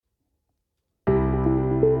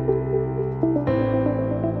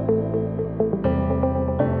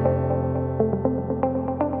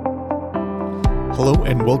Hello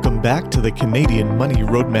and welcome back to the Canadian Money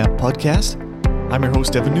Roadmap podcast. I'm your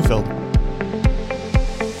host, Evan Neufeld.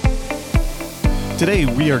 Today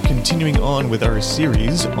we are continuing on with our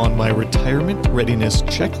series on my retirement readiness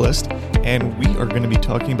checklist, and we are going to be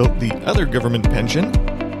talking about the other government pension,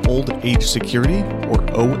 Old Age Security, or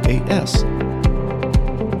OAS.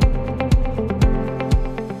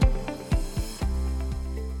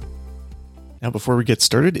 Now, before we get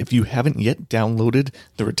started, if you haven't yet downloaded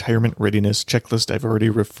the retirement readiness checklist I've already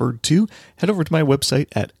referred to, head over to my website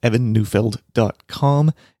at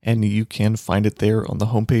evanneufeld.com, and you can find it there on the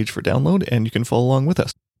homepage for download, and you can follow along with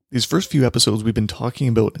us. These first few episodes, we've been talking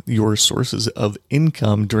about your sources of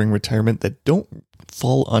income during retirement that don't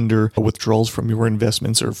fall under withdrawals from your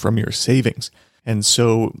investments or from your savings. And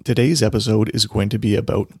so today's episode is going to be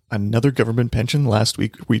about another government pension. Last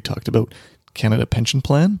week, we talked about Canada Pension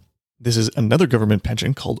Plan. This is another government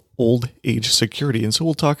pension called Old Age Security. And so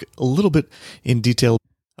we'll talk a little bit in detail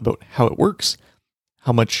about how it works,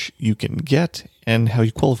 how much you can get, and how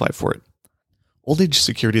you qualify for it. Old Age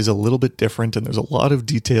Security is a little bit different, and there's a lot of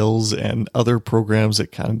details and other programs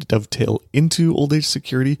that kind of dovetail into Old Age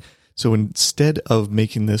Security. So instead of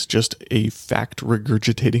making this just a fact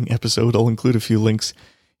regurgitating episode, I'll include a few links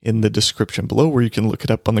in the description below where you can look it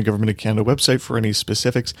up on the Government of Canada website for any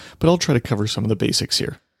specifics, but I'll try to cover some of the basics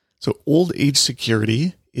here. So Old Age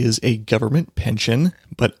Security is a government pension,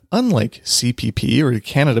 but unlike CPP or the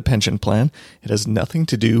Canada Pension Plan, it has nothing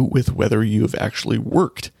to do with whether you have actually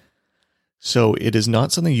worked. So it is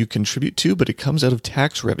not something you contribute to, but it comes out of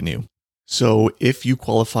tax revenue. So if you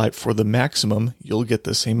qualify for the maximum, you'll get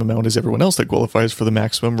the same amount as everyone else that qualifies for the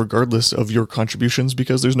maximum, regardless of your contributions,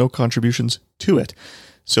 because there's no contributions to it.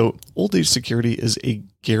 So Old Age Security is a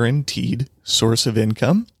guaranteed source of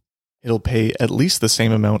income. It'll pay at least the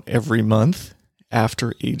same amount every month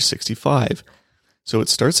after age 65. So it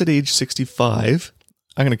starts at age 65.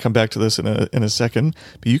 I'm going to come back to this in a second,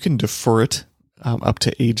 but you can defer it up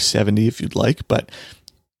to age 70 if you'd like. But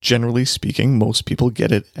generally speaking, most people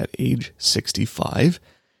get it at age 65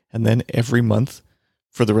 and then every month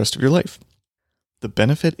for the rest of your life. The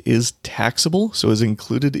benefit is taxable, so is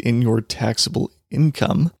included in your taxable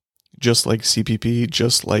income, just like CPP,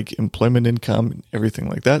 just like employment income, everything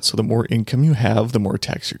like that. So the more income you have, the more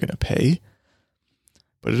tax you're going to pay.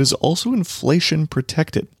 But it is also inflation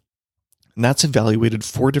protected. And that's evaluated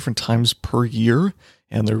 4 different times per year.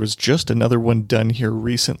 And there was just another one done here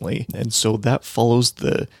recently. And so that follows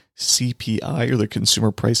the CPI, or the Consumer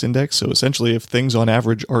Price Index. So essentially, if things on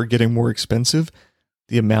average are getting more expensive,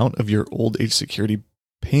 the amount of your old age security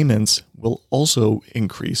payments will also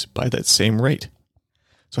increase by that same rate.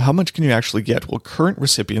 So how much can you actually get? Well, current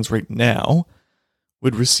recipients right now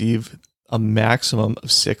would receive a maximum of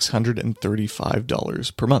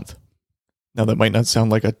 $635 per month. Now, that might not sound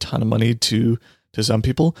like a ton of money to some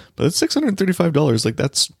people, but it's $635. Like,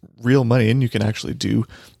 that's real money, and you can actually do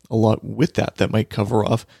a lot with that. That might cover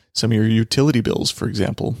off some of your utility bills, for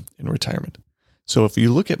example, in retirement. So if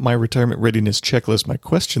you look at my retirement readiness checklist, my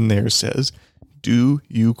question there says, do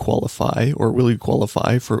you qualify, or will you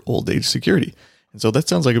qualify for old age security? And so that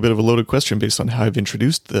sounds like a bit of a loaded question based on how I've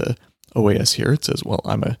introduced the OAS here. It says, well,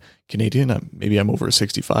 I'm a Canadian, maybe I'm over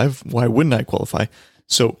 65. Why wouldn't I qualify?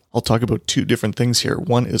 So I'll talk about 2 different things here.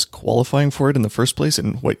 One is qualifying for it in the first place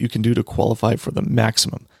and what you can do to qualify for the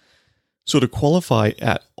maximum. So to qualify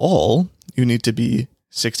at all, you need to be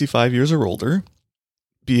 65 years or older,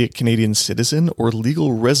 be a Canadian citizen or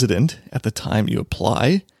legal resident at the time you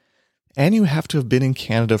apply, and you have to have been in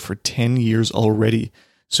Canada for 10 years already.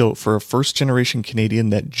 So for a first-generation Canadian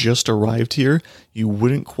that just arrived here, you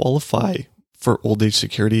wouldn't qualify for old age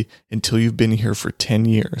security until you've been here for 10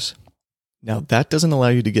 years. Now, that doesn't allow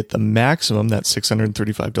you to get the maximum, that's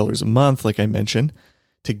 $635 a month, like I mentioned.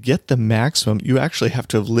 To get the maximum, you actually have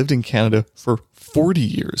to have lived in Canada for 40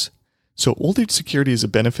 years. So old age security is a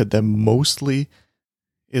benefit that mostly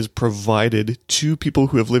is provided to people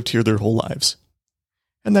who have lived here their whole lives.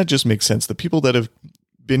 And that just makes sense. The people that have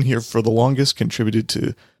been here for the longest, contributed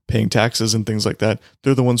to paying taxes and things like that,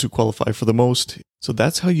 they're the ones who qualify for the most. So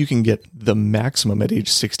that's how you can get the maximum at age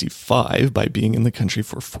 65 by being in the country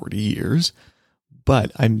for 40 years.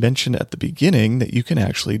 But I mentioned at the beginning that you can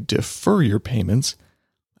actually defer your payments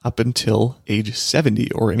up until age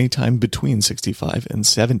 70 or any time between 65 and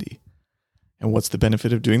 70. And what's the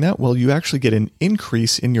benefit of doing that? Well, you actually get an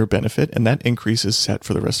increase in your benefit, and that increase is set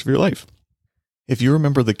for the rest of your life. If you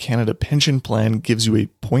remember, the Canada Pension Plan gives you a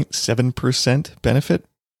 0.7% benefit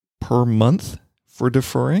per month for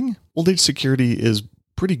deferring. Old age security is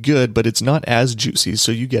pretty good, but it's not as juicy.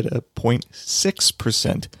 So you get a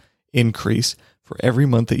 0.6% increase for every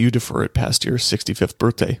month that you defer it past your 65th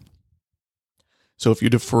birthday. So if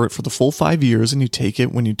you defer it for the full 5 years and you take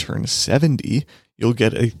it when you turn 70, you'll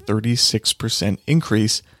get a 36%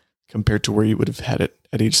 increase compared to where you would have had it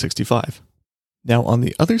at age 65. Now, on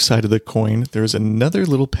the other side of the coin, there's another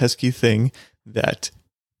little pesky thing that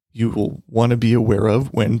you will want to be aware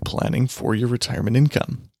of when planning for your retirement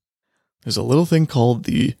income. There's a little thing called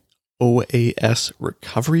the OAS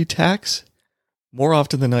recovery tax. More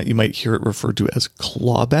often than not, you might hear it referred to as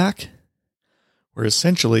clawback, where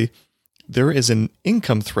essentially there is an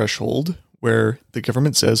income threshold where the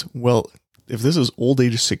government says, well, if this is old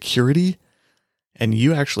age security and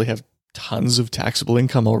you actually have tons of taxable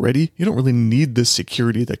income already, you don't really need this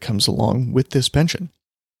security that comes along with this pension.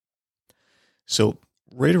 So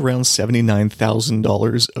right around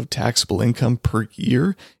 $79,000 of taxable income per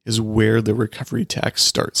year is where the recovery tax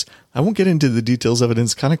starts. I won't get into the details of it.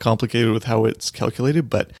 It's kind of complicated with how it's calculated,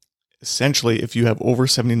 but essentially if you have over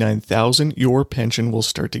 $79,000, your pension will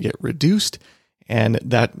start to get reduced. And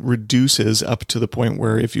that reduces up to the point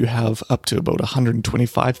where if you have up to about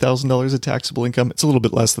 $125,000 of taxable income, it's a little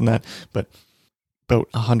bit less than that, but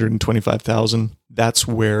about $125,000, that's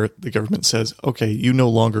where the government says, okay, you no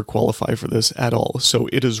longer qualify for this at all. So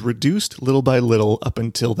it is reduced little by little up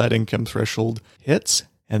until that income threshold hits,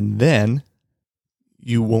 and then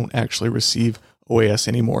you won't actually receive OAS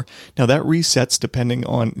anymore. Now that resets depending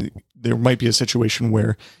on, there might be a situation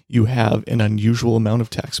where you have an unusual amount of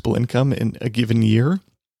taxable income in a given year.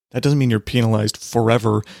 That doesn't mean you're penalized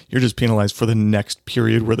forever. You're just penalized for the next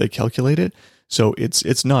period where they calculate it. So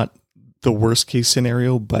it's not the worst case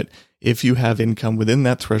scenario, but if you have income within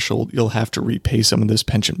that threshold, you'll have to repay some of this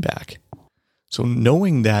pension back. So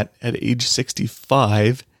knowing that at age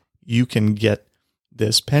 65, you can get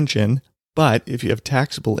this pension, but if you have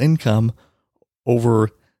taxable income over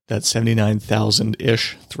that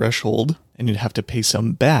 79,000-ish threshold, and you'd have to pay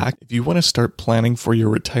some back, if you want to start planning for your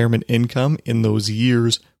retirement income in those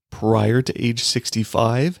years prior to age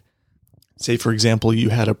 65, say, for example, you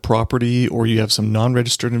had a property or you have some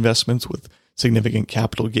non-registered investments with significant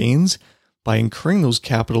capital gains, by incurring those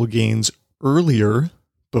capital gains earlier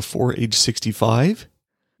before age 65,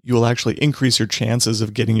 you will actually increase your chances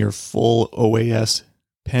of getting your full OAS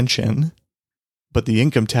pension, but the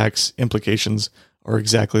income tax implications are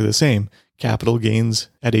exactly the same. Capital gains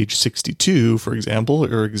at age 62, for example,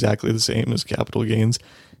 are exactly the same as capital gains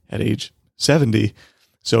at age 70.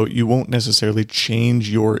 So you won't necessarily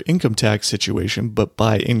change your income tax situation, but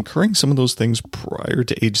by incurring some of those things prior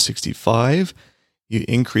to age 65, you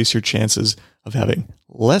increase your chances of having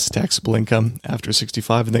less taxable income after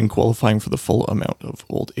 65 and then qualifying for the full amount of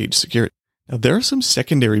old age security. Now, there are some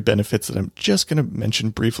secondary benefits that I'm just going to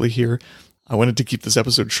mention briefly here. I wanted to keep this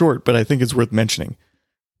episode short, but I think it's worth mentioning.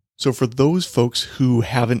 So for those folks who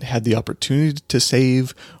haven't had the opportunity to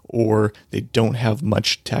save, or they don't have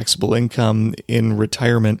much taxable income in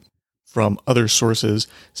retirement from other sources,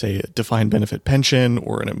 say a defined benefit pension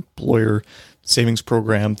or an employer savings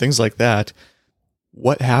program, things like that,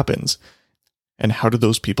 what happens? And how do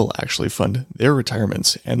those people actually fund their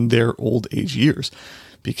retirements and their old age years?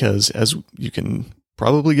 Because as you can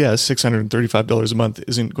probably guess, $635 a month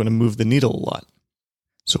isn't going to move the needle a lot.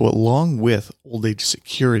 So along with old age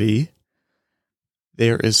security,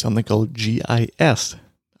 there is something called GIS.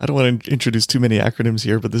 I don't want to introduce too many acronyms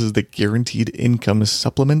here, but this is the Guaranteed Income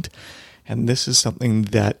Supplement. And this is something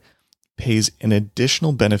that pays an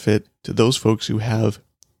additional benefit to those folks who have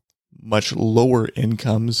much lower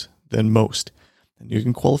incomes than most. And you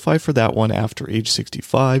can qualify for that one after age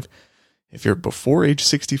 65. If you're before age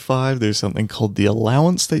 65, there's something called the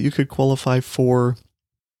allowance that you could qualify for.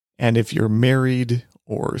 And if you're married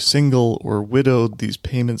or single or widowed, these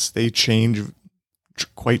payments, they change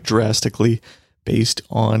quite drastically based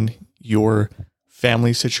on your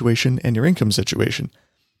family situation and your income situation.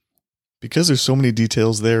 Because there's so many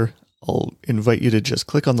details there, I'll invite you to just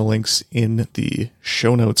click on the links in the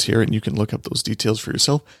show notes here and you can look up those details for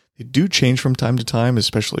yourself. They do change from time to time,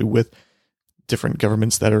 especially with different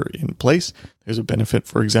governments that are in place. There's a benefit,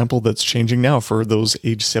 for example, that's changing now for those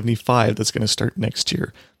age 75 that's going to start next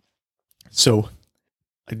year. So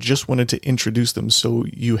I just wanted to introduce them so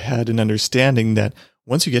you had an understanding that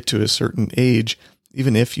once you get to a certain age,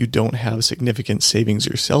 even if you don't have significant savings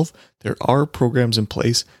yourself, there are programs in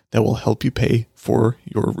place that will help you pay for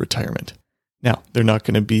your retirement. Now, they're not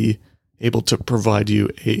going to be able to provide you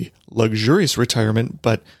a luxurious retirement,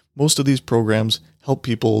 but most of these programs help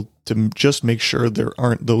people to just make sure there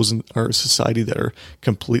aren't those in our society that are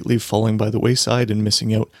completely falling by the wayside and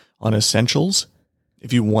missing out on essentials.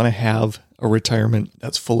 If you want to have a retirement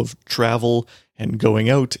that's full of travel and going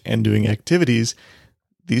out and doing activities,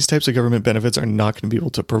 These types of government benefits are not going to be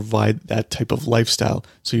able to provide that type of lifestyle.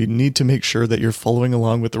 So you need to make sure that you're following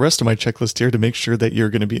along with the rest of my checklist here to make sure that you're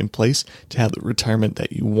going to be in place to have the retirement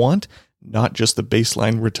that you want, not just the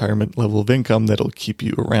baseline retirement level of income that'll keep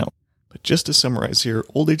you around. But just to summarize here,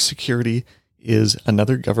 old age security is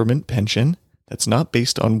another government pension that's not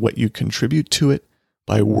based on what you contribute to it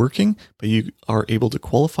by working, but you are able to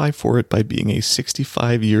qualify for it by being a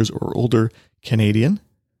 65 years or older Canadian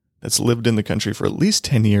that's lived in the country for at least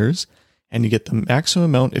 10 years, and you get the maximum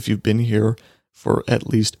amount if you've been here for at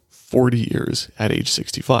least 40 years at age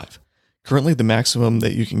 65. Currently, the maximum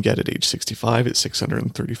that you can get at age 65 is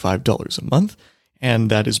 $635 a month, and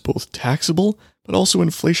that is both taxable but also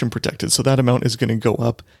inflation protected, so that amount is going to go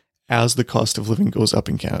up as the cost of living goes up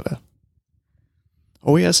in Canada.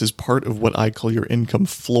 OAS is part of what I call your income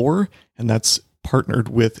floor, and that's partnered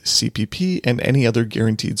with CPP and any other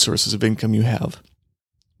guaranteed sources of income you have.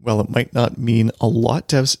 While it might not mean a lot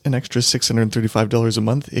to have an extra $635 a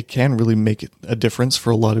month, it can really make a difference for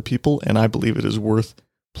a lot of people, and I believe it is worth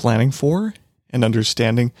planning for and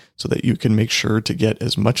understanding so that you can make sure to get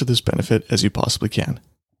as much of this benefit as you possibly can.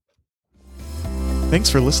 Thanks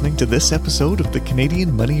for listening to this episode of the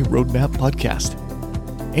Canadian Money Roadmap Podcast.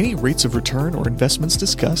 Any rates of return or investments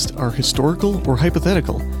discussed are historical or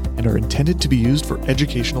hypothetical and are intended to be used for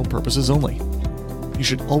educational purposes only. You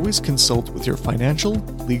should always consult with your financial,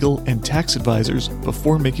 legal, and tax advisors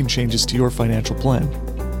before making changes to your financial plan.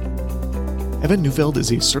 Evan Neufeld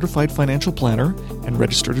is a certified financial planner and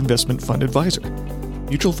registered investment fund advisor.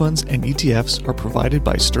 Mutual funds and ETFs are provided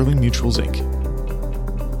by Sterling Mutuals Inc.